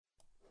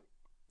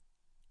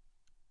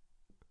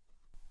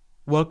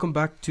Welcome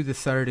back to the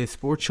Saturday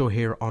Sports Show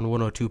here on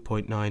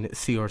 102.9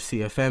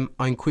 CRCFM.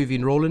 I'm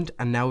Quivin Rowland,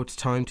 and now it's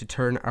time to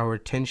turn our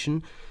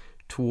attention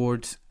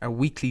towards a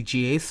weekly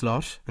GA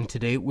slot, and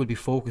today we'll be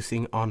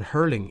focusing on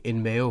hurling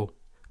in Mayo.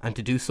 And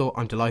to do so,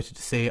 I'm delighted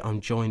to say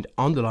I'm joined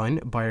on the line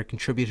by our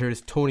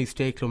contributors Tony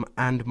Stakelum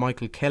and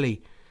Michael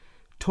Kelly.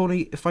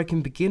 Tony, if I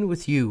can begin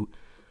with you,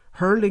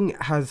 hurling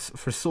has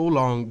for so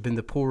long been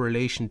the poor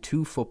relation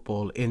to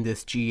football in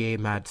this GA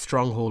mad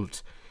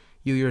stronghold.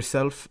 You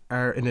yourself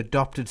are an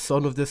adopted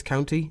son of this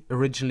county,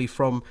 originally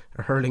from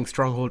a hurling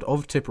stronghold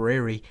of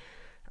Tipperary.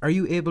 Are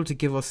you able to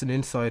give us an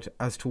insight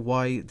as to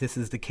why this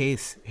is the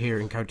case here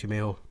in County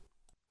Mayo?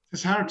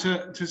 It's hard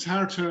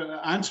to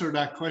answer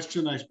that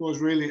question. I suppose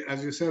really,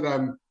 as you said,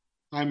 I'm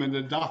an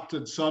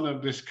adopted son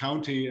of this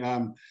county.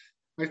 I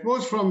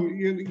suppose from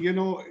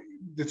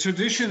the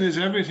tradition is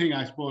everything.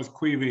 I suppose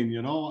Queeveen,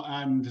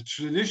 and the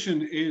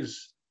tradition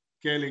is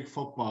Gaelic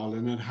football,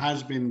 and it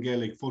has been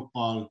Gaelic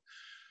football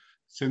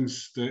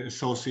since the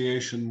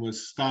association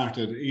was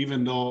started,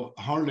 even though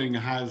hurling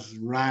has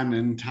ran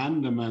in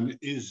tandem and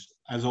is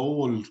as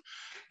old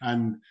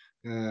and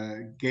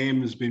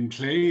game has been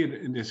played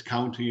in this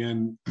county.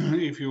 And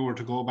if you were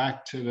to go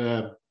back to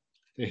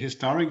the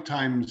historic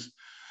times,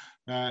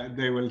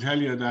 they will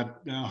tell you that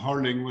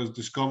hurling was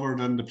discovered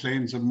on the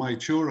plains of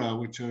Maitura,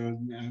 which are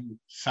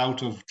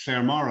south of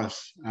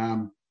Claremorris.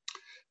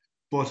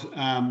 But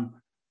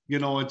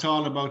it's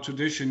all about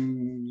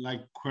tradition.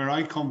 Like where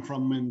I come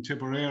from in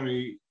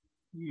Tipperary,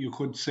 you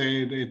could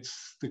say that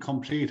it's the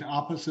complete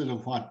opposite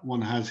of what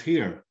one has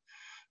here.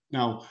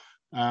 Now,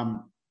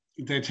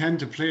 they tend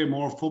to play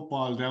more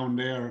football down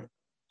there.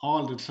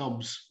 All the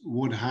clubs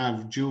would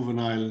have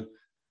juvenile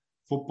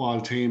football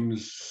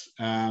teams.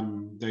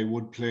 They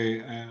would play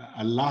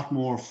a lot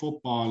more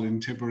football in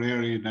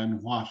Tipperary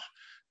than what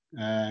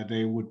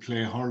they would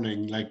play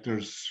hurling. Like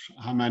there's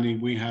how many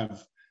we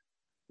have?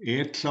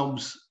 8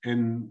 clubs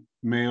in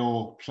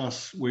Mayo,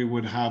 plus we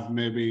would have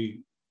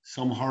maybe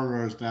some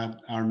hurlers that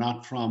are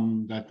not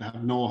from, that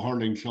have no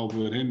hurling club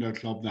within their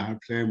club that are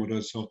playing with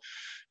us. So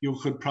you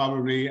could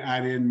probably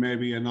add in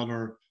maybe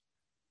another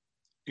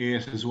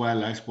 8 as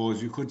well, I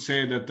suppose. You could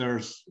say that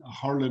there's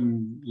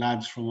hurling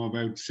lads from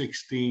about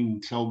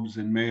 16 clubs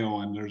in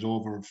Mayo and there's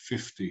over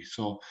 50.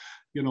 So,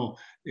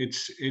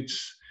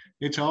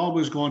 it's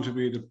always going to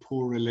be the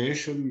poor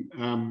relation.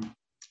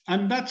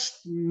 And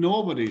that's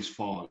nobody's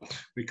fault,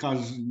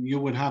 because you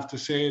would have to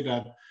say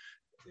that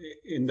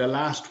in the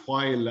last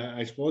while,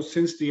 I suppose,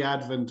 since the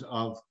advent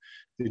of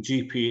the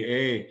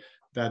GPA,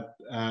 that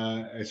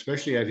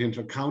especially at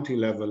inter-county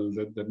level,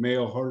 that the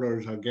Mayo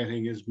hurlers are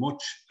getting as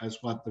much as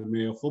what the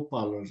Mayo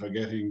footballers are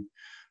getting,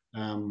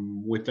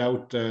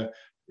 without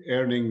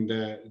earning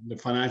the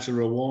financial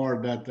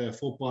reward that the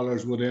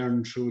footballers would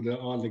earn through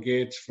all the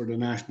gates for the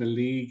National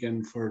League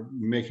and for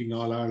making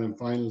All-Ireland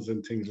finals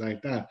and things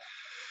like that.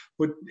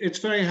 But it's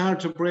very hard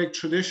to break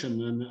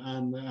tradition,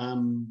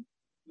 and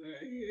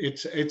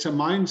it's a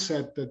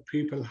mindset that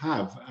people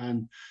have.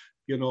 And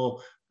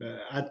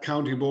at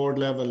county board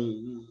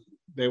level,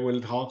 they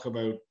will talk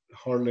about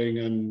hurling,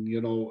 and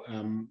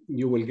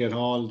you will get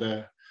all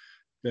the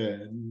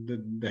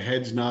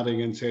heads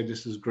nodding and say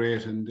this is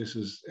great and this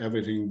is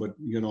everything. But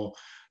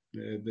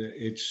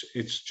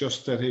it's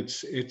just that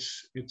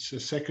it's a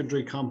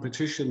secondary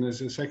competition,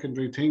 it's a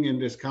secondary thing in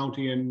this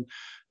county. And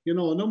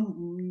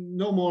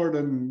no more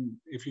than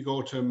if you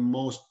go to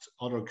most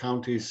other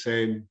counties,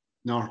 say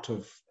north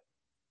of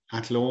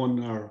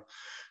Athlone or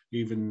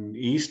even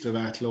east of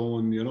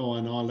Athlone, and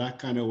all that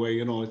kind of way.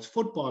 It's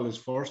football is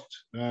first,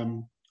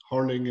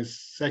 hurling is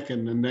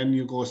second, and then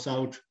you go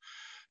south,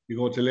 you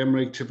go to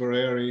Limerick,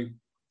 Tipperary.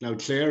 Now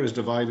Clare is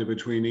divided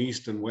between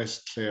East and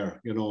West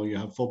Clare. You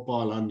have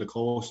football on the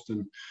coast,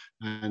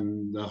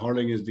 and the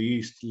hurling is the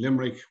east.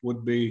 Limerick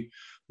would be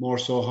more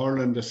so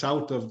hurling. The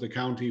south of the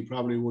county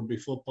probably would be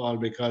football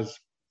because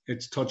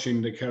it's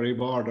touching the Kerry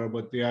border.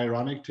 But the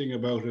ironic thing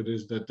about it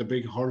is that the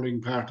big hurling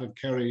part of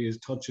Kerry is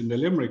touching the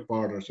Limerick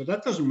border. So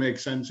that doesn't make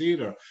sense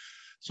either.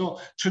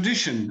 So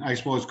tradition, I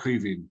suppose,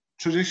 Creeveen.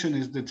 Tradition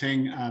is the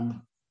thing. And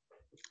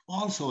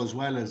also, as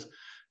well as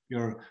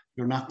you're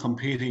not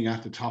competing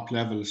at the top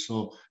level,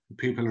 so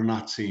people are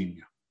not seeing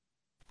you.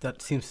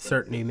 That seems to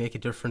certainly make a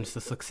difference. The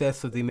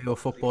success of the Mayo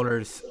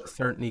footballers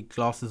certainly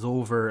glosses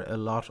over a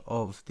lot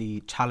of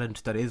the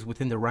talent that is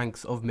within the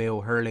ranks of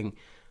Mayo hurling.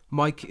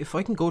 Mike, if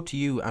I can go to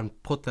you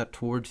and put that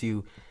towards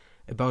you,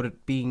 about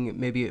it being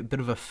maybe a bit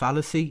of a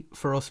fallacy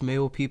for us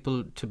Mayo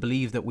people to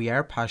believe that we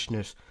are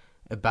passionate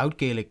about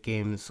Gaelic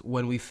games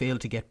when we fail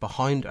to get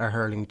behind our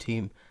hurling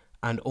team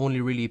and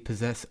only really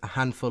possess a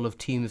handful of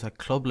teams at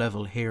club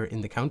level here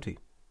in the county.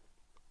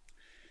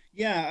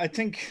 Yeah, I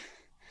think,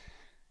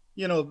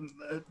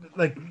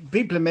 like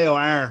people in Mayo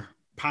are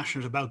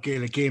passionate about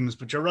Gaelic games,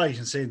 but you're right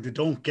in saying they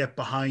don't get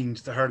behind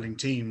the hurling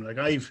team. Like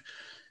I've,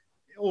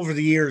 over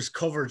the years,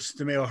 covered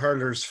the Mayo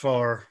hurlers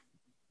for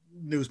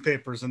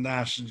newspapers and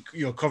that, and,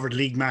 covered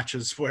league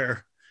matches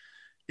where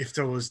if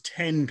there was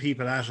 10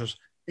 people at it,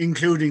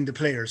 including the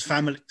players'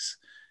 families,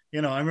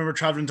 You know, I remember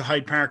traveling to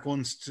Hyde Park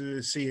once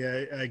to see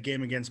a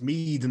game against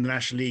Meath in the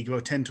National League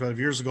about 10, 12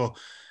 years ago.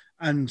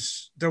 And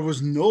there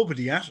was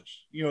nobody at it.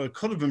 You know, it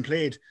could have been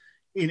played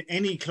in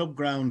any club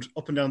ground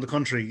up and down the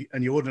country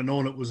and you wouldn't have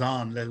known it was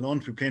on, let alone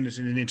to be playing it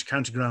in an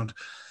inter-county ground.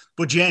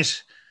 But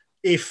yet,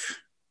 if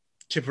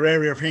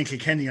Tipperary are playing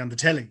Kilkenny on the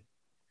telly,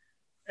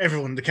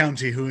 everyone in the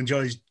county who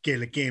enjoys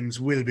Gaelic games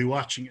will be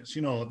watching it,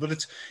 you know.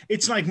 But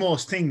it's like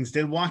most things.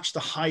 They'll watch the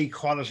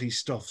high-quality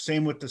stuff.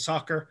 Same with the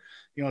soccer.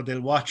 You know,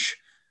 they'll watch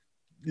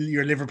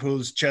your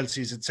Liverpools,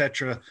 Chelseas,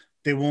 etc.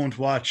 They won't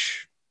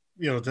watch,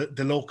 you know,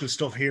 the local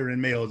stuff here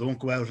in Mayo. They won't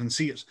go out and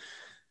see it.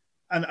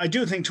 And I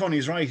do think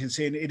Tony's right in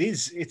saying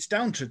it's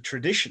down to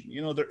tradition.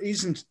 You know, there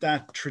isn't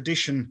that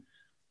tradition,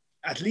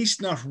 at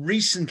least not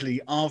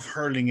recently, of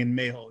hurling in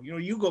Mayo. You know,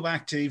 you go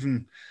back to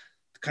even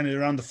kind of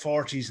around the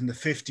 40s and the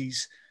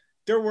 50s,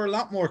 there were a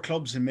lot more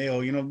clubs in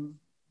Mayo. You know,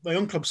 my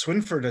own club,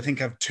 Swinford, I think,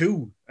 have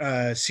 2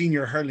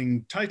 senior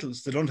hurling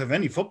titles. They don't have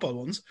any football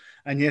ones,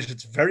 and yet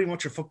it's very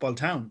much a football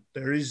town.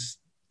 There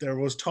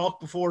was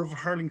talk before of a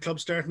hurling club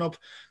starting up,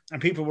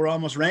 and people were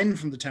almost ran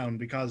from the town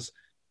because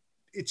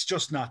it's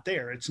just not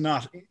there. It's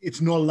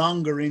no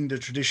longer in the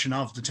tradition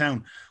of the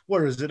town,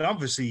 whereas it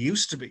obviously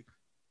used to be.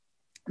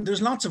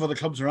 There's lots of other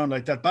clubs around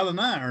like that.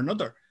 Ballina are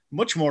another,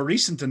 much more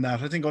recent than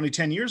that. I think only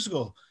 10 years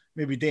ago,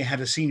 maybe they had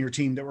a senior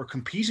team that were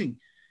competing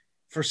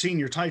for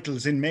senior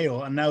titles in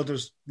Mayo, and now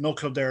there's no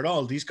club there at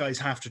all. These guys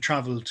have to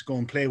travel to go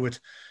and play with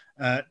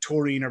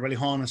Toreen or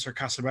Ballyhaunis or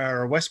Castlebar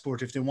or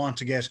Westport if they want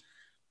to get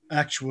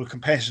actual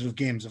competitive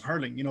games of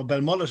hurling. You know,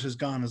 Belmullet has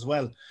gone as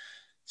well.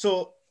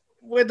 So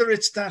whether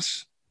it's that,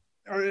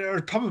 or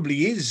it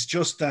probably is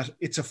just that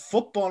it's a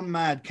football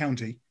mad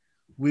county,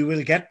 we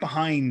will get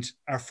behind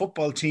our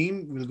football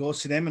team. We'll go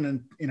see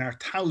them in our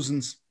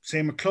thousands,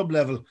 same at club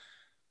level.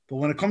 But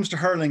when it comes to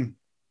hurling,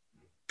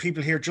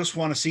 people here just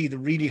want to see the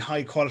really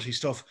high quality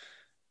stuff.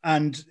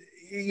 And,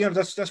 you know,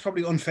 that's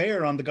probably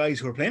unfair on the guys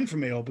who are playing for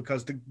Mayo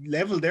because the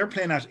level they're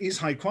playing at is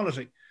high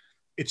quality.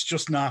 It's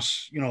just not,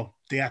 you know,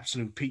 the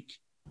absolute peak.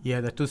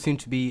 Yeah, that does seem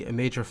to be a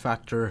major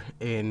factor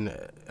in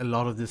a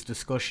lot of this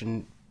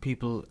discussion.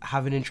 People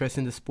have an interest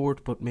in the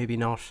sport, but maybe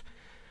not,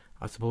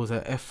 I suppose,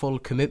 a full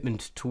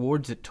commitment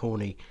towards it,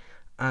 Tony.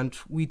 And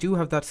we do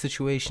have that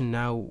situation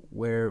now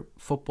where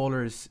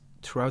footballers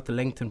throughout the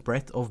length and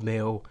breadth of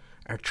Mayo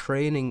are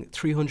training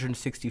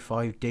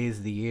 365 days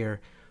of the year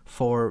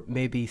for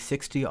maybe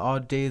 60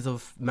 odd days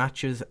of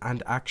matches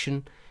and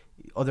action.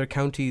 Other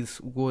counties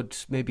would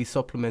maybe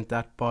supplement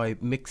that by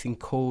mixing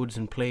codes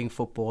and playing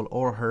football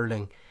or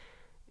hurling.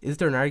 Is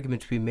there an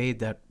argument to be made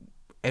that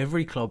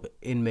every club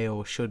in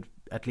Mayo should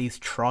at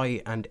least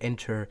try and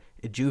enter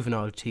a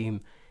juvenile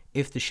team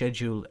if the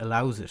schedule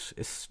allows it?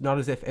 It's not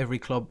as if every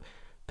club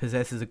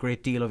possesses a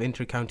great deal of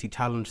inter-county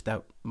talent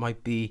that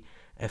might be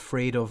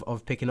afraid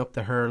of picking up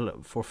the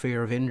hurl for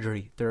fear of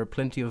injury. There are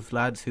plenty of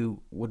lads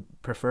who would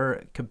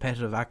prefer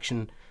competitive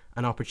action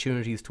and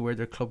opportunities to wear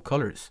their club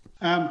colours.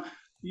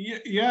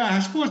 Yeah, I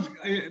suppose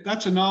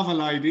that's a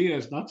novel idea.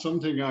 It's not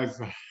something I've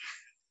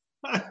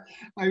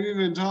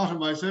even thought of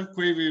myself,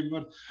 Queevy,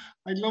 but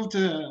I'd love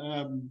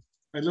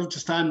to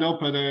stand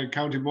up at a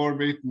county board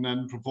meeting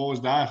and propose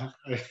that.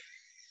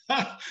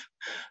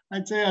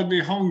 I'd say I'd be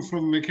hung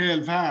from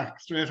McHale Park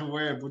straight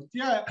away. But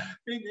yeah,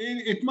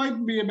 it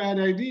mightn't be a bad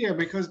idea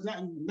because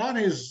that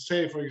is,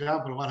 say, for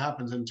example, what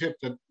happens in Tip,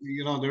 that,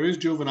 you know, there is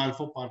juvenile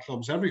football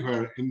clubs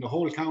everywhere in the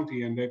whole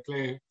county and they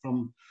play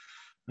from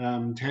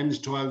 10s,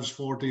 12s,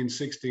 14s,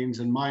 16s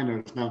and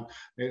minors. Now,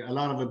 a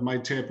lot of it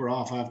might taper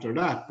off after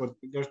that, but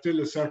there's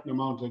still a certain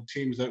amount of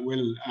teams that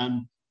will.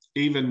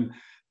 Even,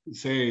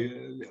 say,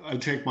 I'll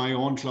take my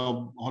own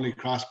club, Holy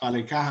Cross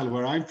Ballycahill,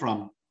 where I'm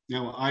from.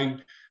 Now, I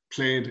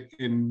played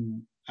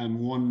in and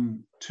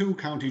won 2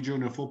 county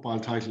junior football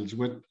titles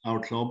with our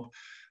club.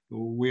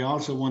 We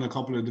also won a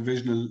couple of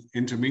divisional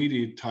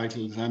intermediate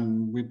titles,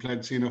 and we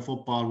played senior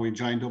football. We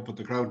joined up with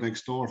the crowd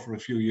next door for a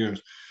few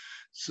years.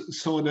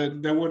 So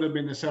that there would have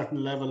been a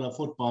certain level of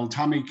football.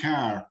 Tommy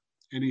Carr,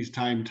 in his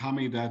time,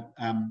 Tommy that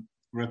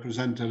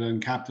represented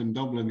and captained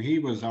Dublin, he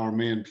was our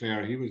main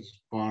player. He was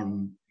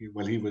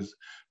he was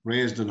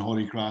raised in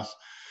Holy Cross.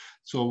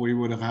 So we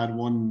would have had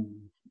one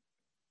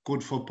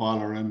good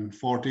footballer and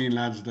 14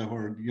 lads that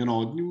were, you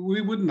know,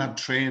 we wouldn't have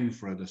trained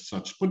for it as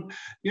such. But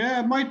yeah,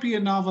 it might be a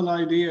novel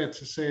idea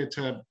to say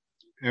to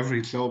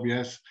every club,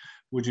 yes,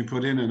 would you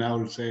put in an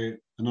out, say,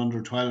 an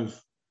under 12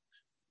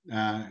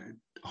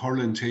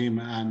 hurling team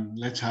and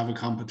let's have a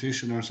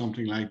competition or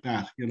something like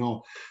that. You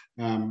know,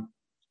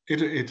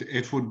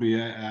 it would be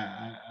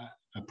a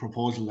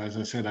proposal. As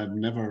I said, it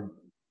never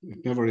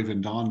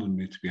even dawned on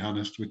me, to be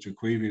honest with you,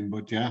 Queeving.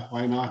 But yeah,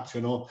 why not?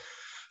 You know.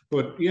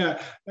 But yeah,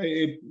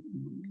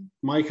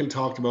 Michael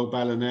talked about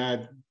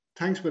Ballina.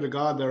 Thanks be to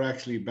God, they're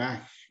actually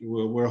back.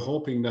 We're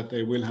hoping that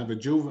they will have a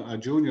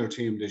junior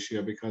team this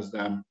year because,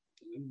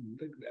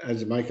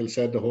 as Michael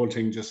said, the whole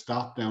thing just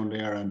stopped down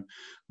there, and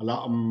a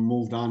lot of them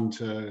moved on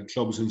to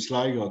clubs in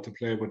Sligo to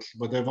play with.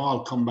 But they've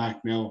all come back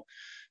now,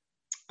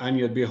 and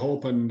you'd be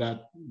hoping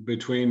that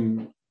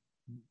between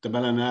the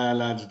Ballina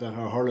lads that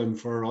are hurling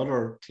for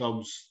other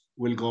clubs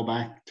will go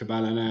back to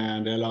Ballina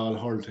and they'll all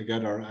hurl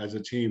together as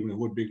a team. It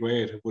would be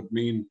great. It would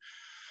mean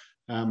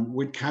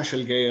with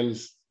Cashel Gales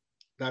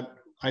that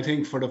I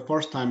think for the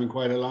first time in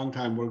quite a long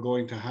time, we're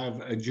going to have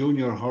a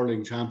junior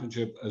hurling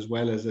championship as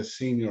well as a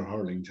senior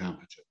hurling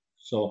championship.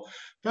 So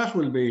that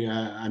will be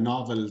a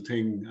novel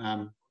thing.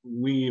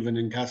 We even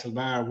in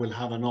Castlebar will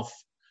have enough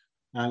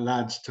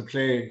lads to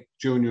play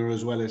junior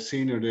as well as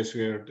senior this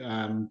year.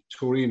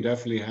 Turin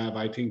definitely have.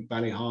 I think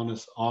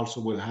Ballyhonus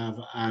also will have,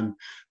 and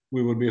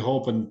we would be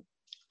hoping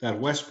that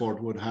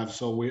Westport would have.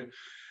 So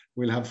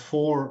we'll have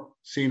 4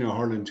 senior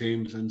hurling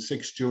teams and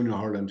 6 junior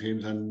hurling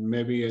teams, and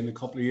maybe in a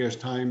couple of years'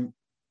 time,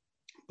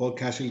 both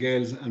Cashel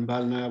Gales and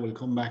Ballina will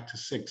come back to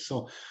 6.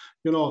 So,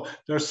 you know,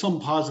 there's some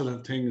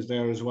positive things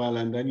there as well.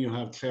 And then you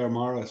have Clare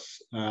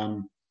Morris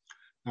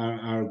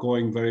are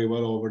going very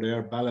well over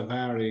there.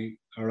 Balavari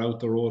are out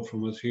the road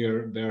from us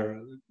here.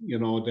 They're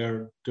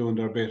doing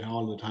their bit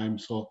all the time.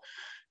 So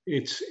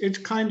it's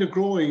kind of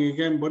growing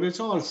again, but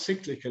it's all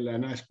cyclical.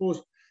 And I suppose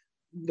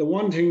the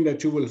one thing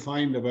that you will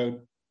find about,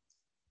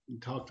 you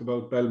talked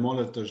about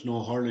Belmullet, there's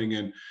no hurling,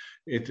 and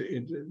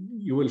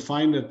you will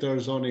find that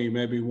there's only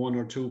maybe 1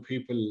 or 2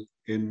 people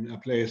in a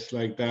place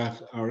like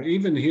that, or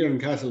even here in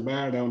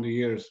Castlebar down the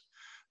years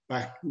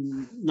back,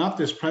 not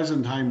this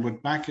present time,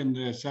 but back in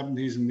the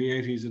 70s and the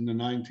 80s and the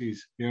 90s,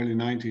 the early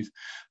 90s,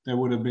 there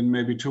would have been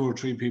maybe 2 or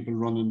 3 people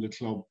running the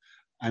club,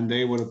 and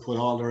they would have put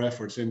all their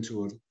efforts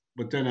into it.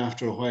 But then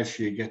after a while,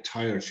 she get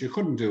tired. She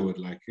couldn't do it.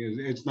 Like,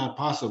 it's not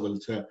possible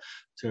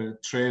to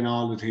train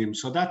all the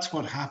teams. So that's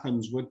what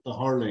happens with the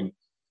hurling.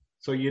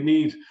 So you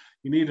need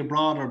a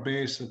broader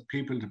base of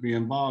people to be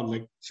involved.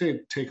 Like,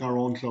 say, take our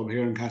own club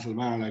here in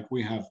Castlebar.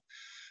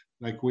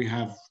 Like we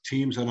have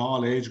teams at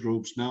all age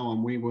groups now,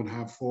 and we would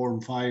have 4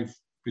 and 5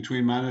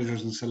 between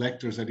managers and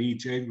selectors at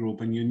each age group,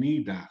 and you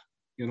need that,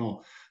 you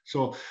know.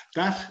 So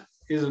that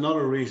is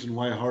another reason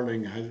why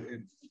hurling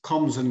it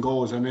comes and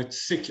goes, and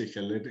it's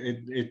cyclical.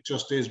 It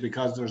just is,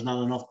 because there's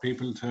not enough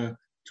people to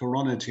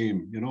run a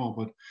team, you know.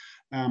 But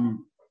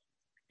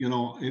you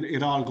know,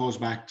 it all goes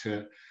back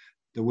to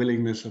the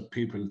willingness of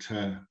people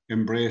to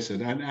embrace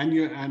it.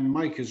 And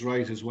Mike is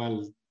right as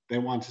well. They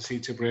want to see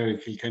Tipperary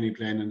Kilkenny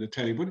playing in the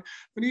telly. But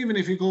even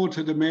if you go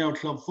to the Mayo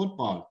Club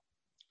football,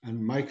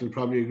 and Mike will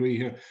probably agree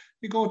here,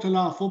 you go to a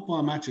lot of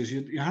football matches,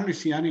 you hardly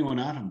see anyone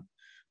at them.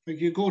 Like,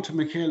 you go to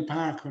McHale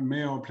Park when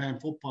Mayo are playing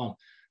football,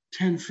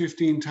 10,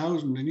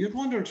 15,000, and you'd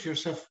wonder to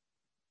yourself,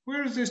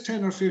 where is this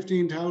 10 or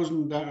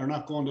 15,000 that are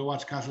not going to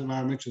watch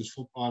Castlebar Mitchell's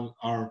football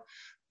or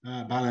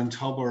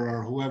Ballintubber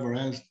or whoever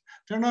else?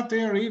 They're not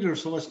there either.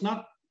 So it's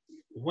not,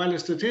 well,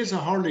 it is a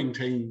hurling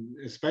thing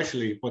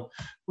especially, but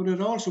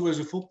it also is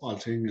a football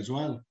thing as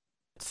well.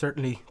 It's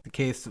certainly the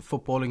case of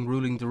footballing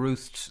ruling the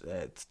roost.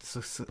 It's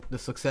the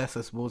success,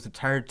 I suppose. It's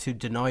hard to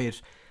deny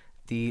it,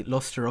 the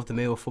lustre of the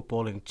Mayo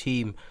footballing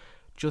team.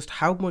 Just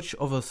how much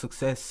of a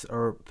success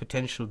or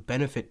potential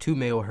benefit to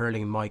Mayo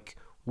hurling, Mike,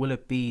 will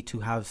it be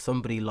to have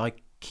somebody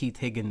like Keith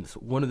Higgins,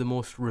 one of the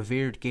most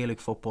revered Gaelic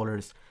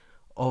footballers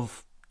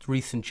of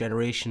recent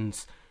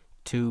generations,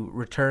 to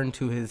return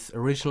to his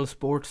original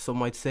sport, some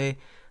might say?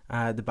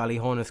 The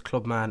Ballyhonus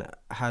clubman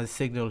has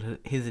signalled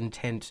his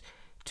intent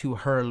to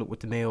hurl with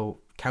the Mayo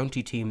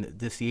county team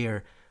this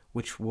year,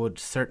 which would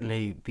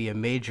certainly be a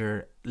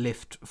major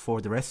lift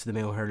for the rest of the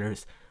Mayo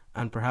hurlers,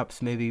 and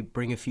perhaps maybe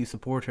bring a few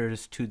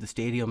supporters to the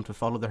stadium to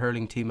follow the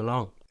hurling team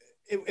along.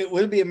 It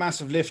will be a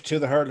massive lift to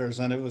the hurlers,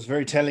 and it was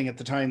very telling at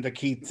the time that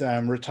Keith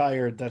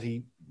retired that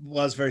he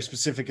was very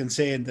specific in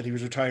saying that he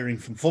was retiring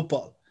from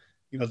football.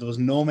 You know, there was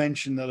no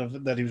mention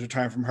that he was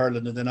retiring from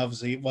hurling, and then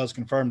obviously it was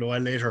confirmed a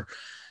while later.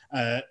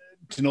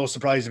 To no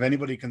surprise of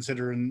anybody,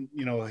 considering,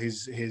 you know,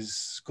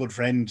 his good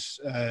friend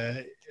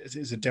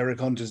is it Derek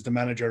Hunt is the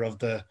manager of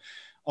the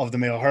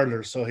Mayo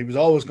hurlers, so he was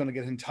always going to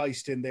get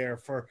enticed in there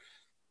for,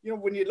 you know,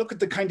 when you look at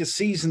the kind of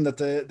season that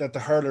the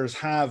hurlers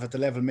have at the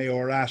level Mayo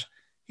are at,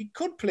 he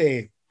could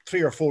play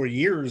 3 or 4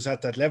 years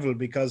at that level,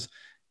 because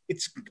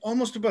it's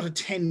almost about a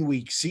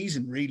 10-week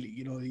season, really.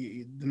 You know,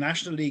 the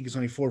National League is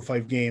only 4 or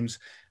 5 games.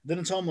 Then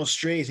it's almost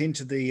straight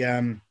into the,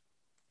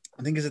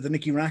 I think, is it the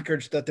Nicky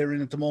Rackard that they're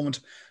in at the moment,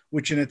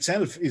 which in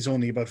itself is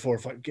only about 4 or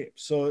 5 games.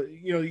 So,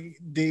 you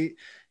know,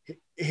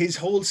 his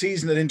whole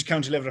season at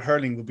intercounty level of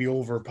hurling will be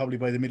over probably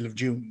by the middle of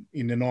June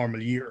in a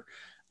normal year.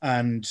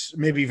 And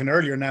maybe even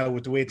earlier now,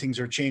 with the way things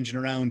are changing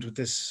around with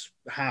this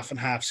half and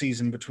half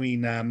season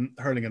between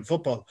hurling and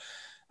football.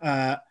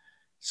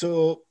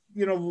 So,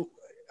 you know,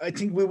 I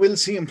think we will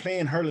see him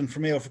playing hurling for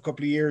Mayo for a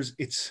couple of years.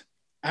 It's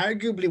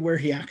arguably where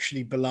he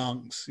actually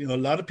belongs. You know, a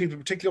lot of people,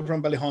 particularly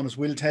from Ballyhonus,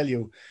 will tell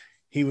you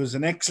he was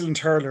an excellent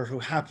hurler who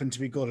happened to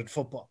be good at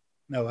football.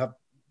 Now,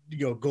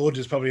 you know, good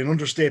is probably an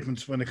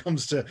understatement when it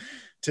comes to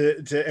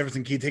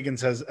everything Keith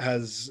Higgins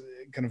has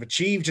kind of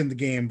achieved in the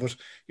game. But,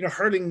 you know,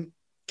 hurling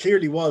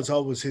clearly was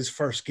always his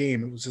first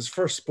game. It was his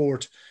first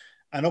sport.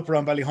 And up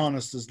around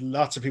Ballyhonus, there's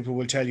lots of people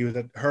will tell you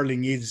that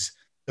hurling is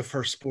the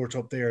first sport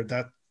up there,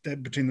 that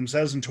between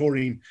themselves and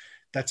Turin,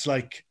 that's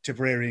like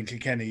Tipperary and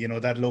Kilkenny, you know,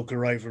 that local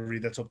rivalry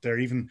that's up there.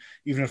 Even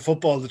at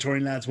football, the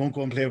Turin lads won't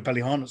go and play with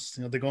Ballyhonus.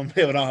 You know, they go and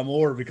play with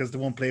Ahamore because they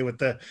won't play with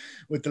the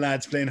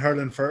lads playing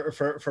hurling for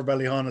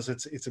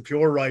Ballyhonus. It's a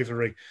pure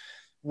rivalry.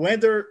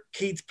 Whether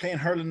Keith playing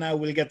hurling now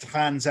will get the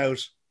fans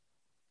out,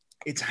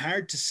 it's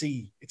hard to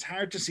see. It's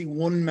hard to see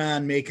one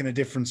man making a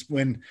difference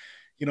when,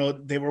 you know,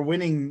 they were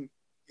winning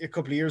a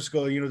couple of years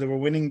ago. You know, they were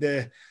winning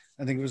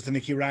I think it was the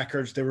Nicky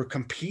Rackards. They were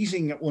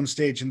competing at one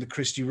stage in the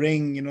Christie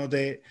Ring. You know,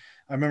 I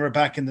remember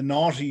back in the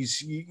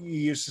noughties, you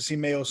used to see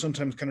Mayo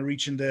sometimes kind of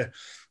reaching the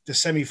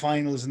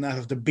semi-finals and that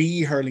of the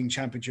B hurling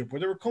championship,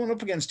 where they were coming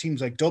up against teams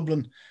like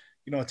Dublin.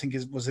 You know, I think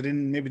was it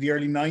in maybe the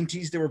early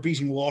 90s, they were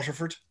beating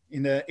Waterford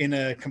in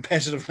a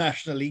competitive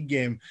National League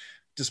game,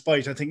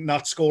 despite, I think,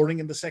 not scoring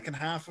in the second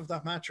half of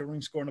that match, or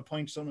only scoring a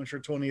point. So I'm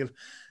sure Tony will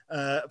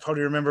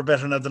probably remember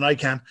better now than I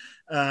can.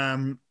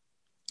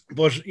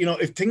 But, you know,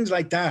 if things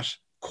like that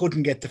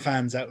couldn't get the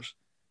fans out,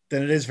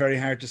 then it is very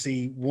hard to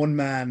see one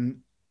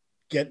man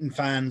getting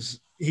fans.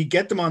 He'd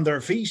get them on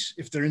their feet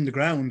if they're in the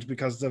ground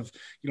because of,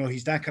 you know,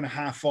 he's that kind of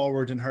half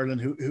forward in hurling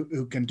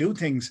who can do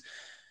things.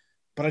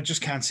 But I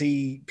just can't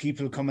see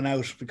people coming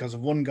out because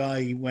of one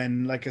guy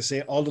when, like I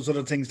say, all those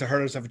other things the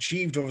hurlers have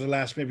achieved over the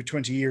last maybe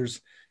 20 years,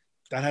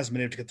 that hasn't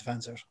been able to get the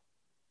fans out.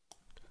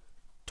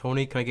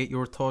 Tony, can I get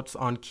your thoughts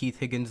on Keith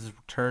Higgins'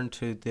 return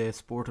to the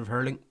sport of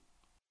hurling?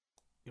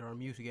 You're on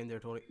mute again there,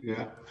 Tony.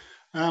 Yeah.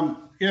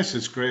 Yes,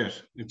 it's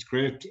great. It's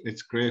great.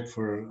 It's great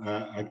for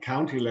a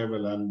county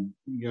level, and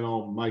you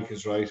know, Mike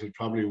is right. It'll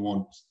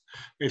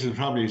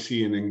probably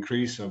see an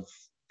increase of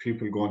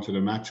people going to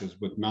the matches,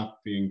 but not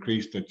the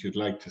increase that you'd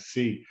like to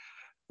see.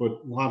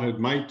 But what it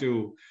might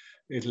do,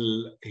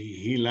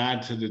 he'll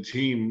add to the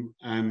team,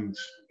 and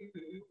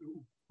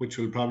which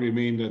will probably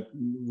mean that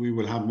we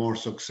will have more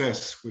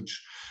success.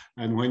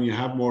 And when you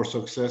have more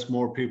success,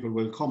 more people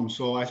will come.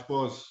 So I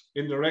suppose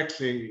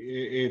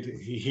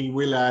indirectly, he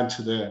will add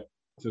to the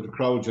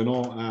crowd, you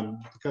know,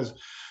 because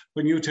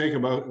when you take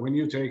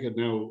it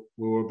now,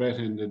 we were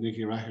betting the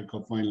Nicky Rackard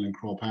Cup final in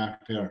Croke Park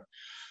there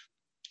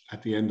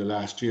at the end of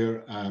last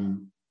year.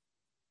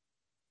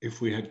 If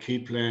we had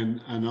Keith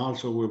playing, and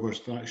also we were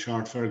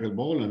short Fergal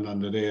Boland on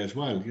the day as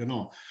well, you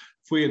know,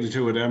 if we had the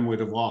two of them, we'd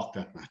have walked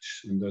that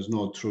match, and there's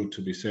no truth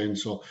to be saying.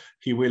 So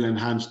he will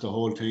enhance the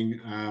whole thing.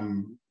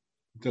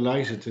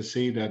 Delighted to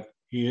see that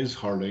he is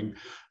hurling.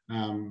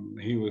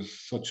 He was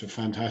such a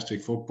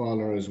fantastic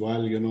footballer as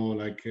well, you know,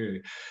 like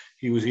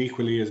he was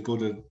equally as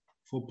good at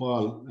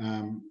football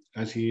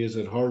as he is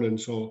at hurling.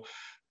 So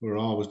we're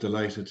always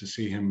delighted to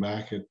see him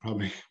back. It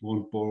probably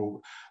won't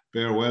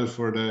bear well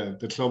for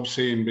the club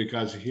scene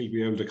because he'll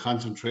be able to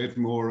concentrate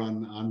more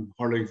on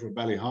hurling for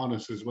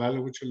Ballyhonus as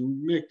well, which will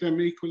make them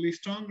equally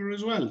stronger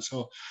as well.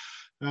 So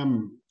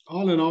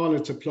all in all,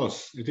 it's a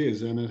plus. It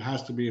is, and it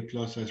has to be a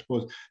plus. I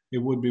suppose it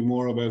would be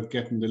more about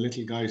getting the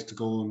little guys to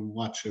go and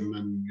watch him,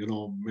 and you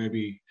know,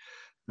 maybe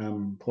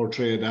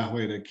portray it that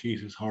way, that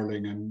Keith is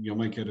hurling, and you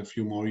might get a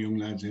few more young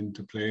lads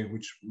into play,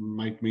 which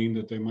might mean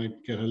that they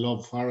might get a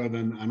love for it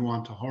and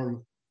want to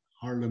hurl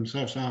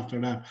themselves after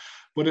that.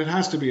 But it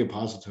has to be a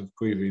positive,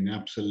 Caoimhín,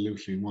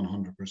 absolutely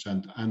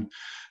 100%, and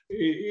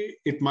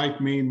it might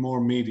mean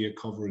more media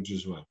coverage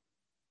as well.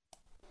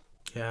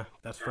 Yeah,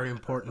 that's very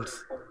important.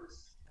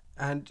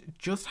 And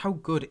just how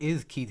good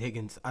is Keith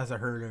Higgins as a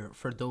hurler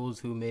for those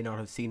who may not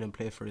have seen him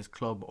play for his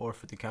club or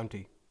for the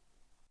county?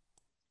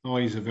 Oh,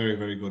 he's a very,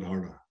 very good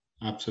hurler.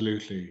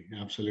 Absolutely.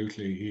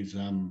 He's,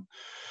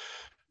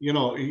 you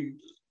know,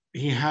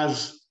 he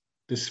has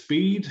the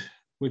speed,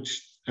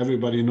 which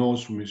everybody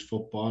knows from his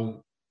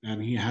football,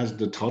 and he has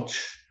the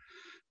touch,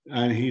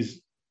 and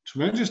he's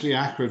tremendously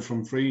accurate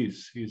from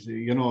frees. He's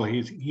an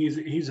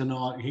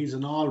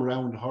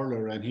all-round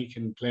hurler, and he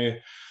can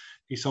play.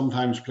 He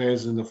sometimes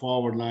plays in the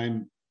forward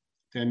line,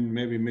 then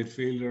maybe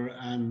midfielder,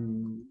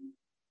 and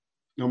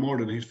no more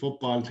than his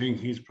football thing.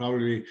 He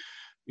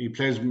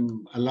plays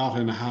a lot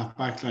in a half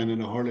back line in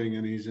the hurling,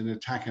 and he's an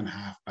attacking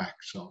half back.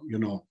 So you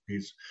know,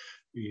 he's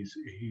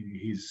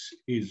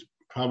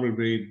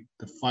probably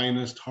the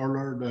finest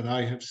hurler that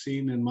I have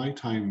seen in my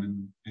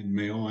time in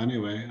Mayo.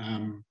 Anyway,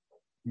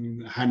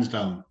 hands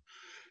down,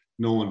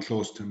 no one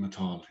close to him at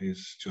all.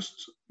 He's just,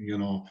 you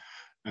know,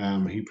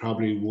 he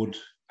probably would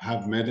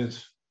have made it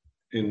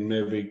in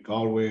maybe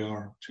Galway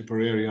or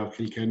Tipperary or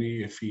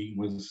Kilkenny if he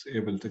was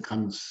able to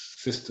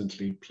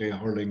consistently play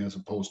hurling as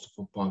opposed to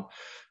football.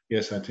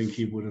 Yes, I think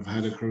he would have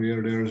had a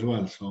career there as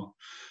well. So,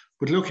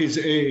 but look, he's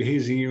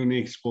a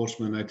unique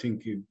sportsman. I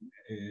think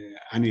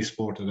any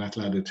sport that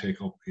lad would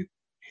take up,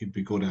 he'd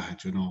be good at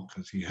it, you know,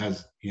 because he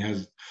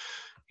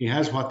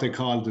has what they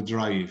call the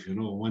drive. You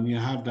know, when you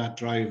have that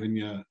drive and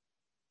you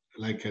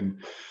like,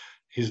 and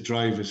his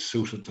drive is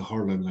suited to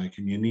hurling, like,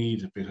 and you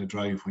need a bit of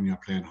drive when you're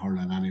playing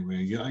hurling anyway.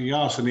 You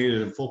also need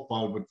it in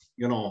football, but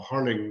you know,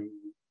 hurling,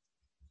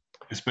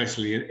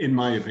 especially in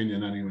my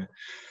opinion anyway,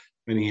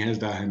 when he has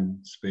that in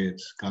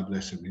spades, God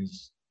bless him,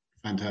 he's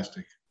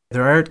fantastic.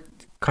 There are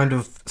kind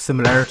of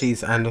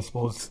similarities and I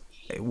suppose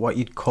what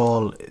you'd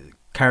call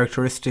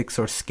characteristics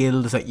or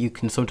skills that you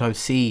can sometimes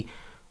see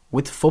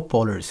with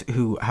footballers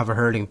who have a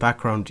hurling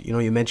background. You know,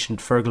 you mentioned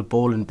Fergal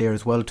Boland there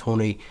as well,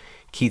 Tony.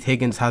 Keith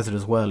Higgins has it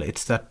as well.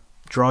 It's that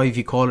drive,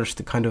 you call it,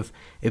 the kind of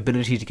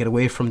ability to get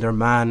away from their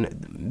man.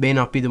 It may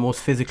not be the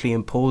most physically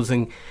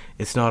imposing.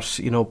 It's not,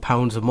 you know,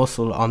 pounds of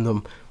muscle on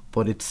them,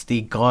 but it's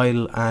the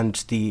guile and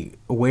the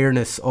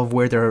awareness of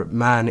where their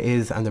man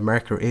is and the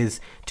marker is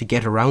to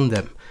get around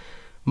them.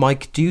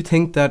 Mike, do you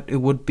think that it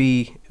would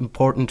be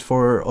important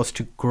for us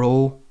to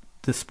grow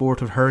the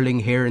sport of hurling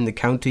here in the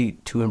county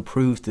to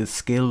improve the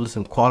skills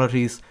and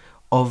qualities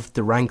of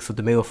the ranks of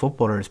the Mayo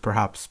footballers,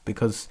 perhaps?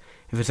 Because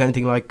if it's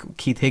anything like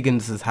Keith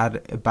Higgins has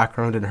had a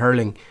background in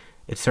hurling,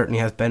 it certainly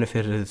has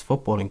benefited his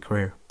footballing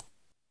career.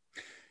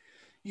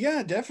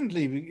 Yeah,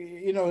 definitely.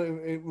 You know,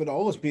 it would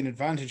always be an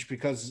advantage,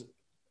 because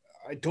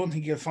I don't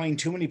think you'll find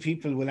too many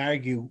people will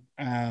argue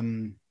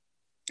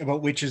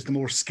about which is the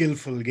more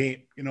skillful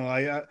game. You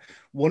know,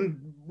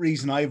 one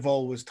reason I've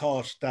always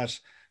thought that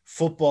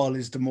football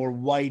is the more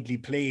widely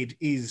played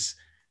is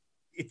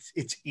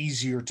it's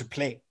easier to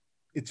play.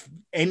 It's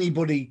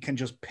anybody can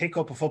just pick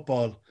up a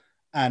football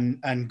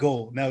and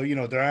go. Now, you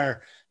know, there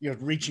are, you know,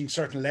 reaching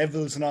certain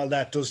levels and all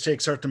that does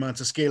take certain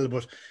amounts of skill,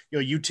 but, you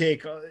know, you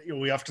take, you know,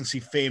 we often see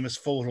famous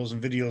photos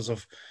and videos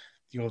of,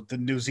 you know, the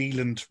New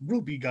Zealand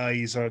rugby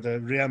guys or the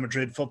Real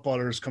Madrid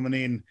footballers coming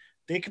in.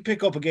 They can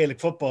pick up a Gaelic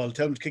football,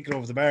 tell them to kick it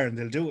over the bar, and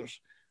they'll do it.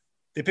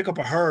 They pick up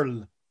a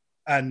hurl,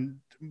 and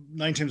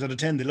 9 times out of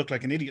 10, they look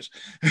like an idiot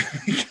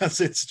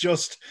because it's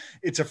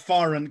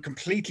a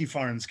completely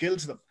foreign skill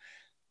to them.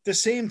 The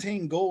same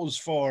thing goes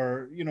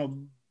for, you know,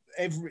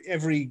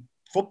 every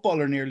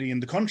footballer nearly in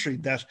the country,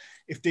 that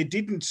if they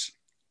didn't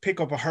pick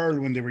up a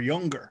hurl when they were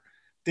younger,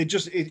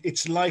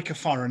 it's like a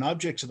foreign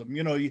object to them.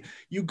 You know,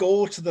 you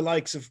go to the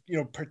likes of, you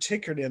know,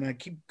 particularly, and I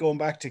keep going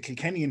back to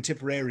Kilkenny and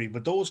Tipperary,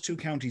 but those two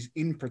counties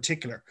in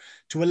particular,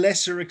 to a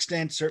lesser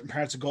extent, certain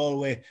parts of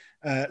Galway,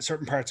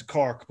 certain parts of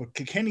Cork, but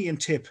Kilkenny and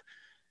Tip,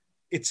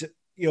 it's,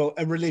 you know,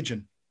 a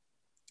religion.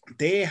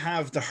 They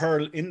have the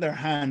hurl in their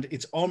hand.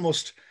 It's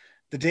almost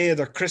the day of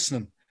their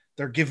christening.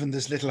 They're given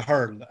this little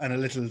hurl and a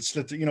little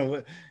slit, you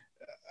know.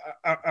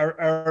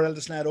 Our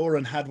eldest lad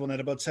Oren had one at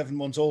about 7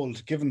 months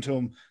old, given to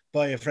him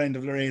by a friend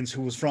of Lorraine's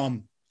who was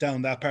from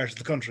down that part of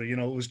the country. You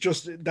know, it was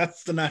just,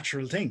 that's the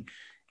natural thing,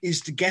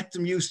 is to get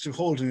them used to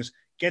holding it,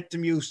 get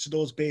them used to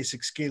those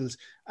basic skills.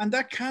 And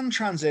that can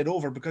translate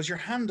over, because your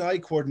hand-eye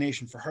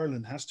coordination for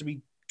hurling has to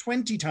be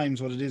 20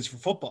 times what it is for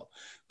football.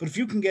 But if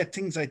you can get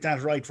things like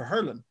that right for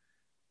hurling,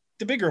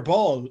 the bigger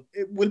ball,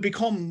 it will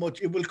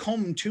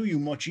come to you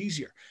much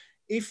easier.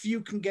 If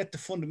you can get the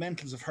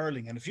fundamentals of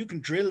hurling, and if you can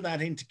drill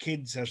that into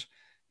kids at,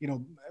 you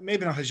know,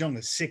 maybe not as young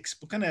as 6,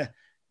 but kind of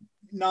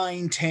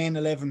 9, 10,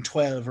 11,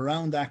 12,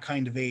 around that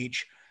kind of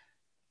age,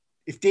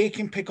 if they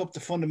can pick up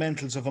the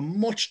fundamentals of a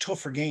much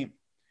tougher game,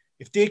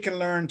 if they can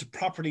learn to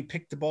properly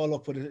pick the ball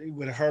up with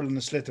a hurl and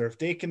a sliotar, if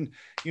they can,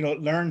 you know,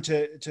 learn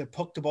to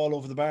puck the ball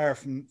over the bar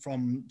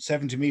from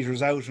 70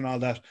 meters out and all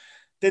that,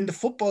 then the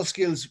football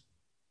skills,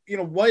 you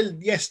know, while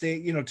yes, they,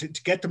 you know, to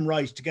get them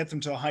right, to get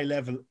them to a high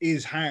level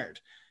is hard,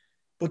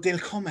 but they'll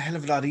come a hell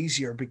of a lot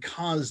easier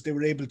because they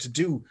were able to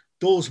do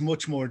those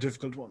much more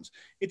difficult ones.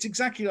 It's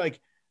exactly like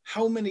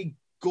how many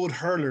good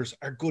hurlers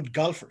are good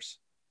golfers,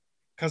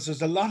 because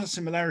there's a lot of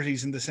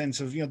similarities in the sense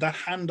of, you know, that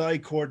hand-eye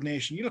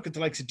coordination. You look at the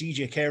likes of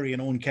DJ Carey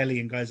and Owen Kelly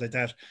and guys like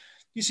that.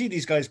 You see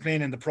these guys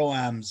playing in the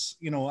pro-ams,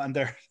 you know, and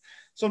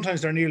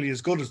sometimes they're nearly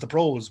as good as the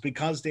pros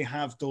because they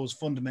have those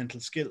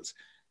fundamental skills.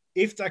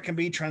 If that can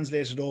be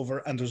translated over,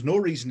 and there's no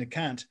reason it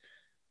can't,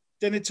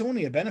 then it's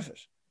only a benefit.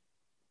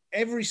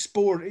 Every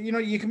sport, you know,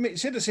 you can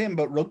say the same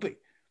about rugby.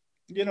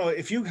 You know,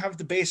 if you have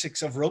the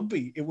basics of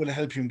rugby, it will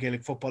help you in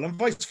Gaelic football, and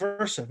vice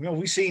versa. You know,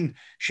 we've seen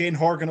Shane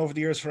Horgan over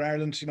the years for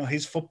Ireland. You know,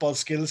 his football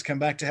skills came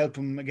back to help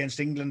him against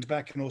England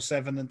back in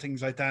 2007 and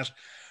things like that.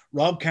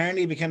 Rob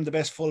Kearney became the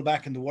best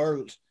fullback in the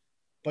world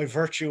by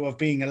virtue of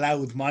being a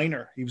Louth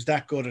minor. He was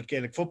that good at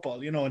Gaelic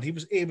football, you know, and he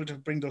was able to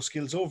bring those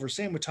skills over.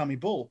 Same with Tommy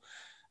Bowe.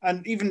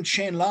 And even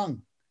Shane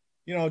Long,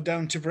 you know,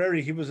 down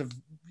Tipperary, he would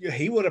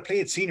have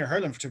played senior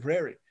hurling for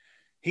Tipperary.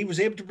 He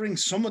was able to bring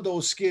some of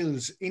those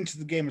skills into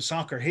the game of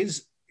soccer.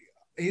 His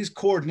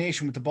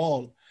coordination with the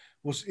ball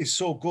is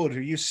so good.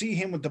 You see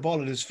him with the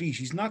ball at his feet,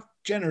 he's not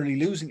generally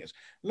losing it.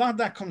 A lot of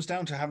that comes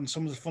down to having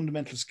some of the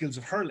fundamental skills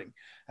of hurling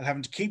and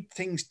having to keep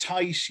things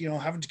tight, you know,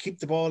 having to keep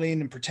the ball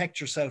in and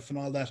protect yourself and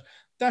all that.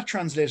 That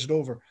translated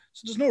over.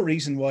 So there's no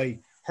reason why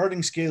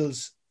hurling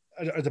skills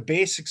are the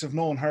basics of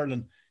knowing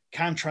hurling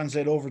can't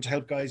translate over to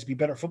help guys be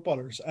better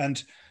footballers.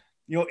 And,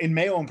 you know, in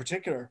Mayo in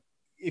particular,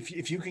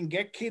 if you can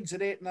get kids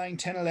at 8, 9,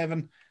 10,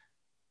 11,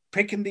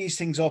 picking these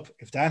things up,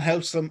 if that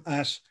helps them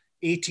at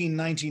 18,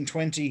 19,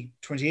 20,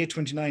 28,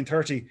 29,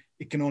 30,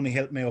 it can only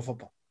help Mayo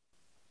football.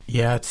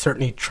 Yeah, it's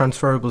certainly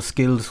transferable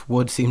skills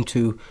would seem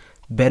to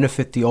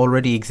benefit the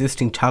already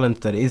existing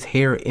talent that is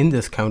here in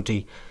this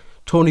county.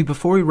 Tony,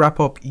 before we wrap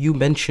up, you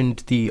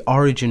mentioned the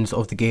origins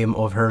of the game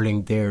of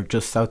hurling there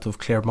just south of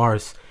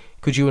Claremorris.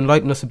 Could you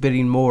enlighten us a bit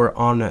more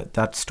on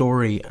that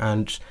story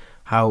and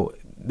how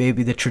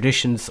maybe the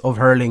traditions of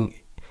hurling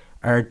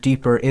are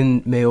deeper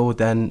in Mayo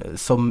than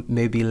some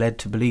may be led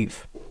to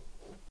believe.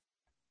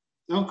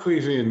 No,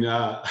 Queeveen,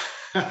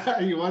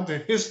 you want a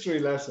history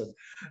lesson?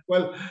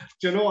 Well,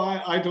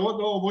 I don't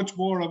know much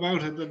more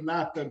about it than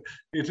that. That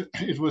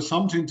it was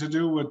something to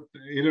do with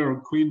either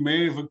Queen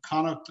Maeve of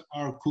Connacht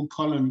or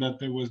Cuchulainn,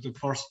 that it was the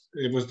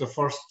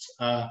first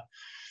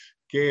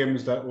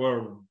games that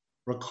were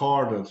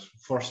recorded.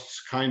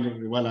 First kind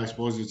of, well, I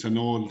suppose it's an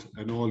old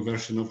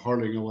version of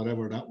hurling or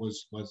whatever that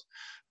was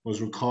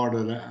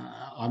recorded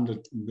on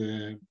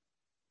the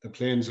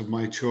plains of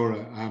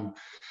Mytura.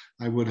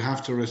 I would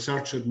have to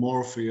research it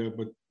more for you,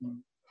 but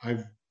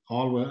I've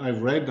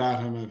read that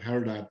and I've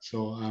heard that.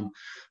 So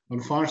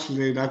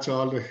unfortunately, that's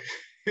all the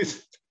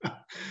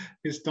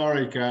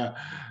historic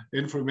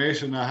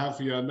information I have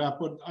for you on that.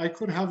 But I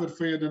could have it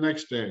for you the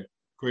next day,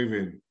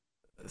 Queeveen.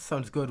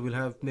 Sounds good. We'll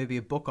have maybe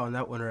a book on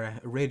that one, or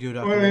a radio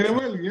documentary.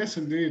 Well, yes,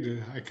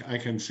 indeed. I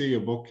can see a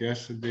book.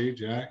 Yes, indeed.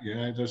 Yeah.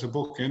 There's a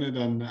book in it,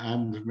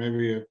 and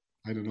maybe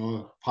I don't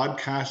know, a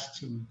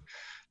podcast and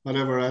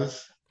whatever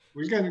else.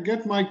 We'll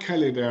get Mike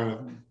Kelly there.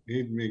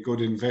 He'd be a good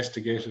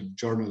investigative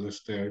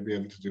journalist there. He'd be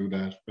able to do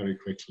that very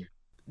quickly.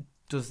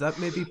 Does that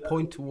maybe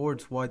point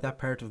towards why that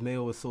part of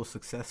Mayo is so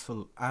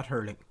successful at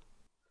hurling?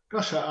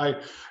 Gosh,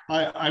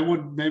 I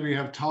would maybe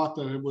have thought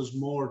that it was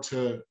more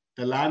to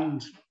the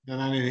land than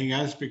anything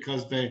else,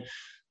 because they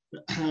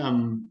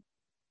tend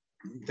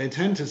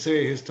to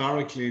say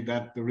historically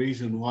that the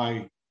reason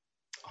why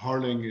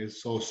hurling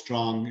is so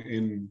strong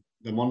in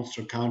the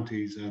Munster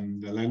counties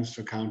and the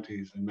Leinster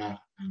counties and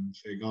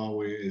say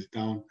Galway is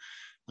down.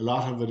 A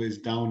lot of it is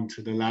down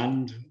to the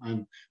land,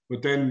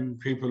 but then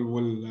people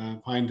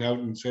will find out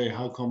and say,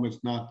 how come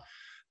it's not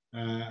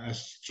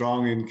as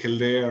strong in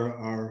Kildare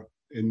or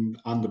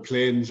on the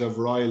plains of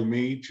Royal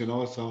Meath?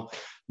 So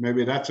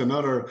maybe that's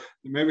another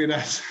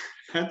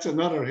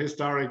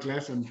historic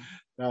lesson.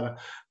 But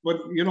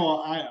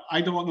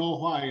I don't know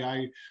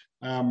why.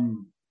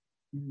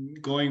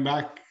 Going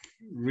back,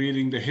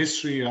 reading the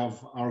history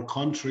of our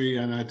country,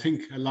 and I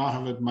think a lot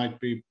of it might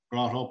be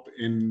brought up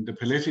in the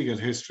political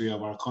history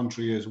of our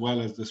country as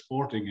well as the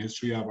sporting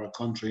history of our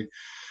country.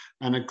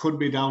 And it could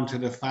be down to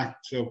the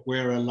fact of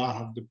where a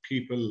lot of the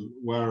people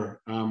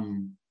were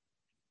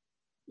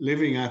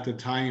living at the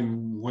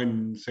time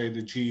when, say,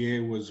 the GA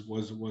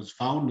was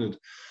founded.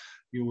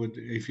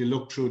 If you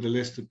look through the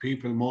list of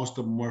people, most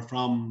of them were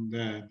from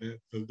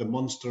the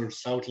Munster,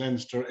 South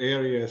Leinster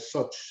area as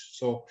such.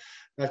 So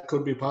that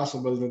could be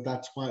possible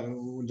that's why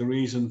the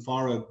reason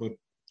for it. But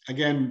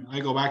again,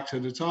 I go back to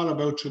it. It's all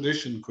about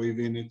tradition,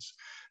 Queeveen.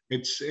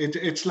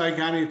 It's like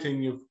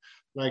anything. You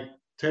like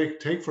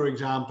take for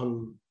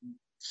example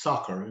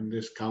soccer in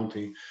this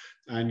county,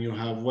 and you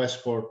have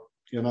Westport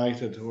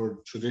United, or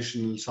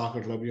traditional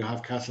soccer club. You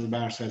have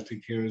Castlebar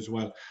Celtic here as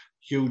well.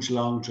 Huge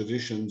long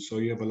tradition. So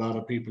you have a lot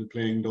of people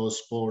playing those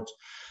sports.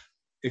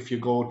 If you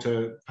go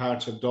to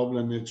parts of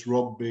Dublin, it's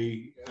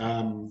rugby,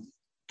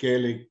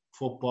 Gaelic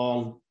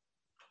football,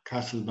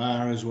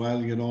 Castlebar as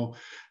well.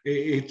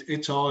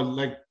 It's all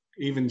like,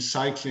 even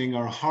cycling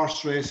or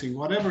horse racing,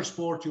 whatever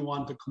sport you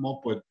want to come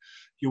up with,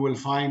 you will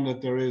find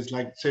that there is,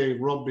 like, say,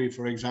 rugby,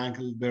 for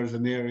example. There's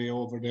an area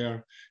over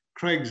there,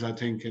 Craig's, I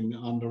think,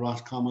 on the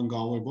Roscommon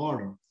Galway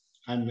border.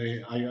 And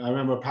I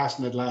remember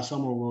passing it last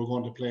summer. We were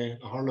going to play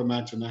a hurling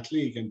match in that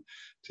league, and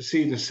to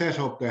see the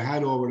setup they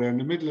had over there in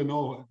the middle of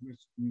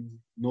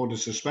no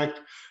disrespect,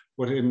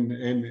 but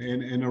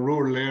in a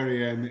rural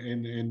area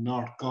in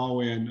North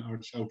Galway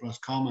or South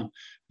Roscommon,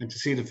 and to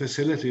see the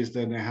facilities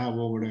that they have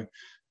over there.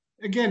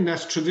 Again,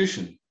 that's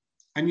tradition,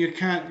 and you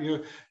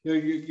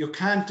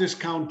can't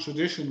discount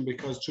tradition,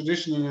 because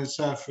tradition in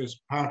itself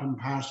is part and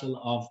parcel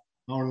of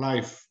our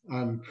life,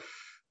 and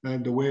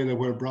the way that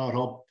we're brought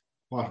up,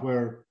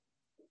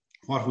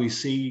 what we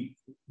see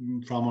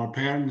from our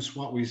parents,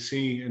 what we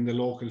see in the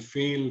local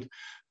field,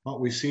 what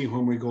we see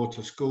when we go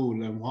to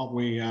school, and what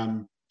we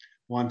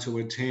want to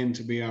attain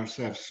to be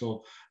ourselves.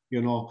 So,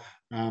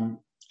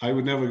 I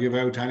would never give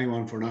out to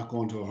anyone for not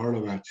going to a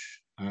hurling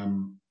match.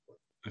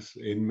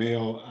 In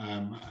Mayo,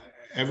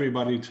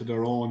 everybody to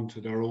their own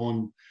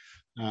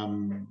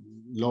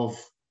love,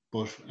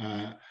 but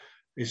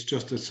it's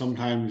just that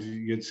sometimes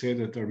you'd say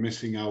that they're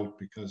missing out,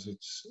 because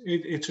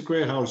it's a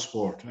great house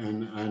sport,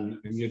 and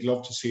you'd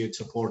love to see it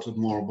supported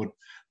more, but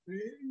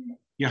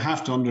you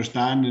have to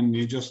understand, and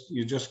you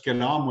just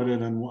get on with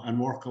it and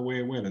work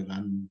away with it.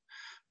 And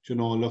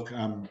look,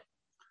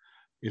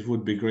 it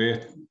would be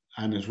great,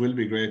 and it will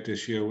be great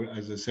this year.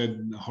 As I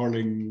said,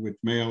 hurling with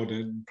Mayo,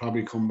 they'll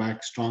probably come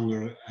back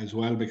stronger as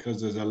well, because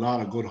there's a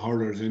lot of good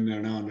hurlers in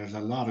there now, and there's a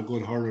lot of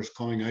good hurlers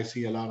coming. I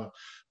see a lot of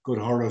good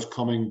hurlers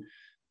coming,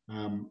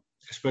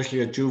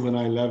 especially at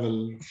juvenile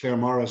level. Clare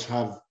Morris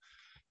have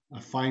a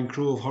fine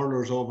crew of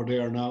hurlers over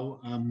there now.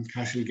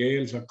 Cashel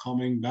Gales are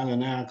coming,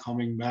 Ballina are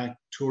coming back,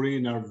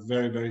 Turin are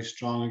very, very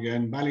strong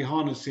again.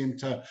 Ballyhonus seemed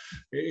to,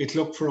 it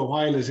looked for a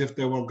while as if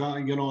they were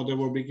going, they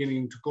were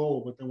beginning to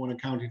go, but they won a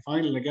county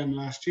final again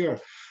last year.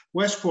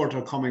 Westport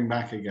are coming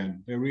back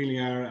again. They really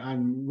are.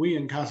 And we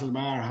in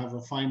Castlebar have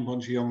a fine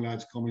bunch of young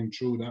lads coming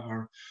through that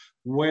are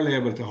well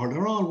able to hurl.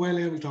 They're all well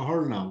able to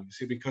hurl now, you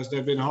see, because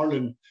they've been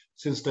hurling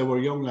since they were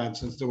young lads,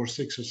 since they were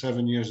 6 or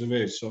 7 years of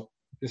age. So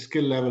the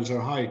skill levels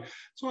are high.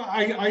 So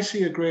I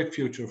see a great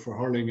future for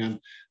hurling. And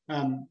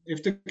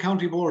if the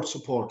county board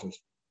support it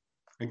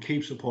and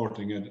keep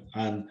supporting it,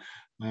 and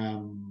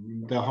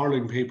the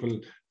hurling people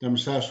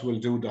themselves will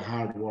do the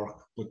hard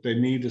work, but they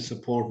need the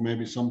support.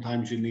 Maybe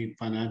sometimes you need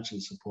financial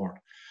support.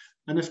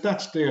 And if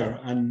that's there,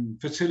 and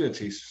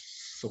facilities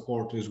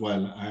support as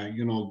well,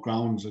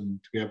 grounds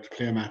and to be able to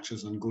play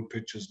matches and good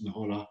pitches and the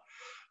whole lot,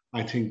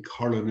 I think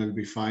hurling will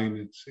be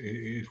fine.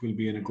 It will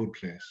be in a good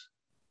place.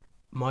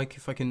 Mike,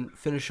 if I can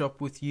finish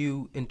up with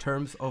you in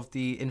terms of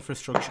the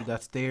infrastructure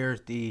that's there,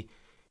 the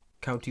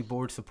county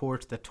board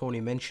support that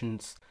Tony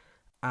mentions,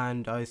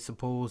 and I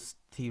suppose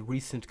the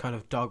recent kind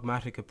of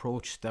dogmatic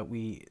approach that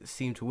we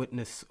seem to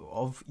witness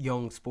of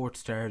young sports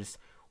stars,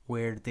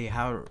 where they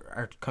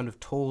are kind of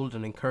told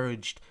and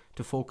encouraged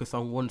to focus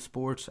on one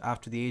sport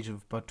after the age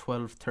of about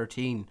 12,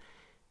 13.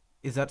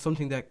 Is that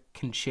something that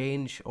can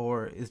change,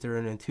 or is there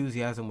an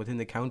enthusiasm within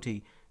the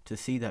county to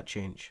see that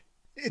change?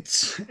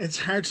 It's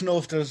hard to know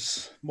if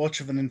there's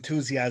much of an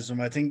enthusiasm.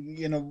 I think,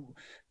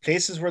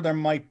 places where there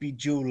might be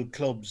dual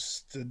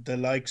clubs, the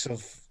likes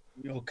of,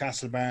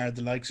 Castlebar,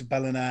 the likes of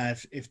Ballina,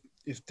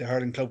 if the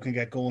hurling club can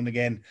get going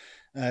again,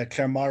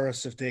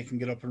 Claremorris, if they can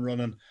get up and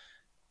running,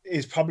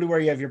 is probably where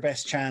you have your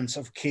best chance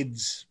of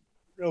kids,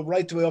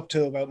 right the way up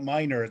to about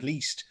minor at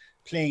least,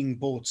 playing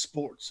both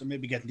sports and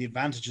maybe getting the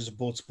advantages of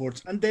both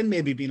sports, and then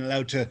maybe being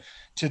allowed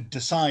to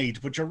decide.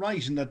 But you're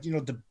right in that,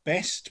 the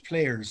best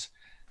players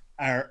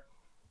are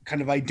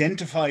kind of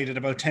identified at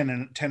about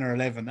 10 or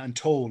 11 and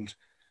told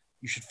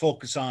you should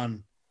focus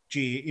on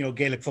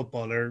Gaelic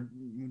football, or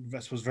I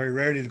suppose very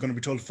rarely they're going to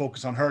be told to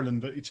focus on hurling,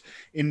 but it's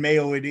in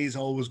Mayo it is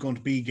always going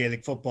to be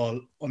Gaelic football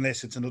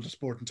unless it's another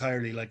sport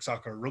entirely like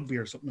soccer or rugby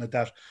or something like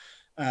that,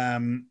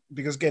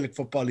 because Gaelic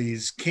football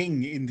is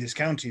king in this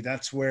county.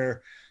 That's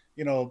where,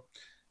 I'm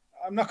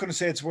not going to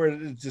say it's where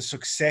the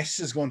success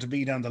is going to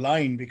be down the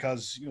line,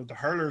 because the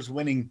hurlers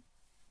winning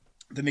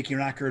the Mickey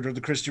Rackard or the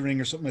Christy Ring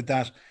or something like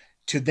that,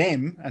 to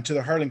them and to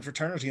the hurling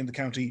fraternity in the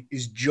county,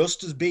 is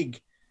just as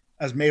big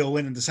as Mayo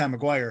winning the Sam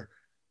Maguire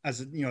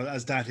as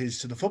that is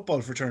to the football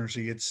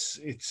fraternity. It's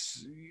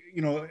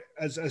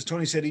as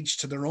Tony said, each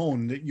to their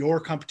own. That your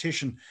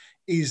competition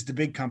is the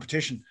big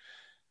competition,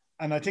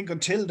 and I think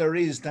until there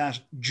is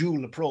that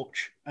dual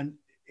approach, and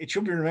it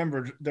should be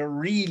remembered, there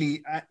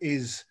really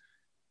is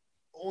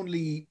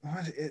only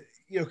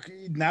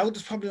now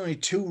there's probably only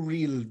two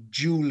real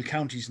dual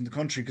counties in the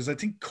country, because I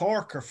think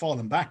Cork are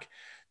falling back.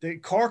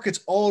 Cork, it's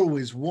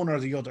always one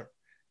or the other.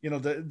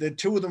 The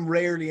two of them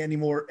rarely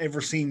anymore ever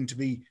seem to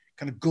be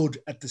kind of good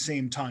at the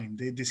same time.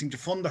 They seem to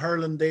fund the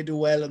hurling, they do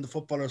well, and the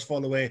footballers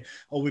fall away.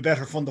 Oh, we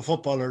better fund the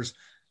footballers.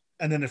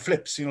 And then it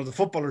flips. The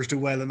footballers do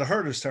well and the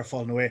hurlers start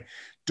falling away.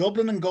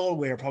 Dublin and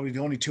Galway are probably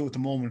the only two at the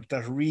moment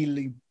that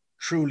really,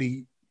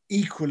 truly,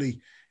 equally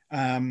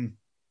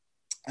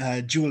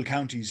dual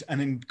counties.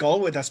 And in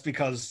Galway, that's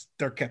because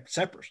they're kept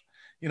separate.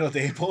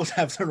 They both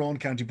have their own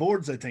county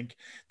boards, I think.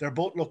 They're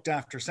both looked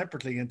after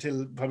separately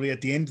until probably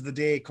at the end of the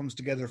day it comes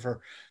together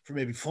for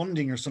maybe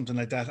funding or something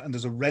like that, and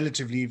there's a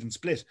relatively even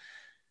split.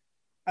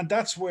 And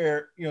that's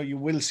where, you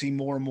will see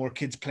more and more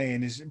kids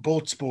playing is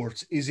both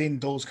sports, is in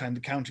those kind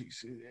of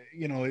counties,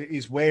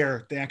 is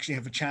where they actually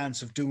have a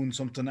chance of doing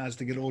something as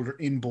they get older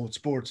in both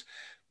sports.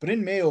 But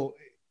in Mayo,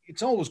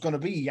 it's always going to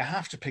be, you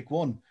have to pick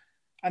one.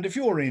 And if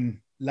you're in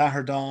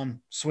Laherdon,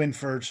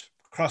 Swinford,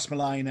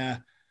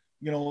 Crossmolina,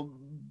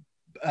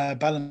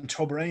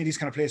 Ballintubber, any of these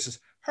kind of places,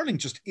 hurling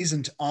just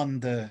isn't on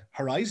the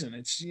horizon.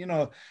 It's,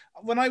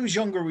 when I was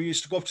younger, we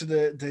used to go up to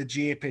the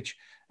GA pitch,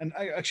 and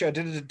I did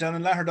it down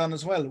in Laherdon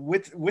as well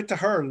with the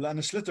hurl and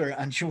a sliotar,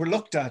 and you were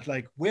looked at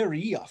like, where are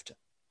you off to?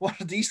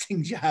 What are these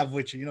things you have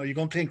with you? You're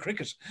going playing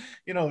cricket.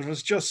 It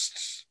was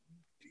just,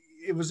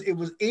 it was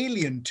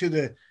alien to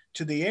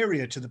the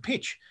area, to the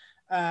pitch,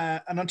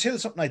 and until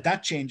something like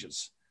that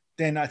changes,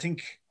 then I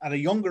think at a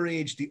younger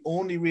age, the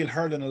only real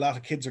hurling a lot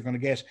of kids are going to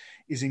get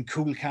is in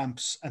cool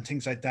camps and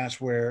things like that,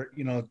 where,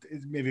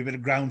 maybe a bit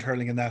of ground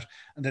hurling and that,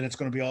 and then it's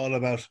going to be all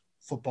about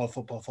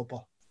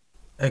football.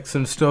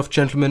 Excellent stuff,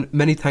 gentlemen.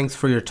 Many thanks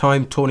for your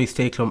time, Tony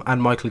Stakelum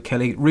and Michael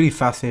Kelly. Really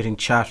fascinating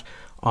chat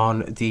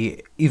on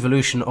the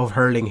evolution of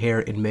hurling here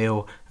in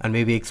Mayo, and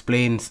maybe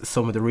explains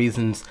some of the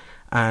reasons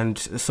and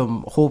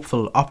some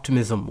hopeful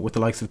optimism with the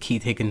likes of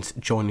Keith Higgins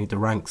joining the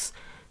ranks.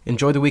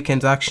 Enjoy the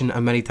weekend's action,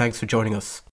 and many thanks for joining us.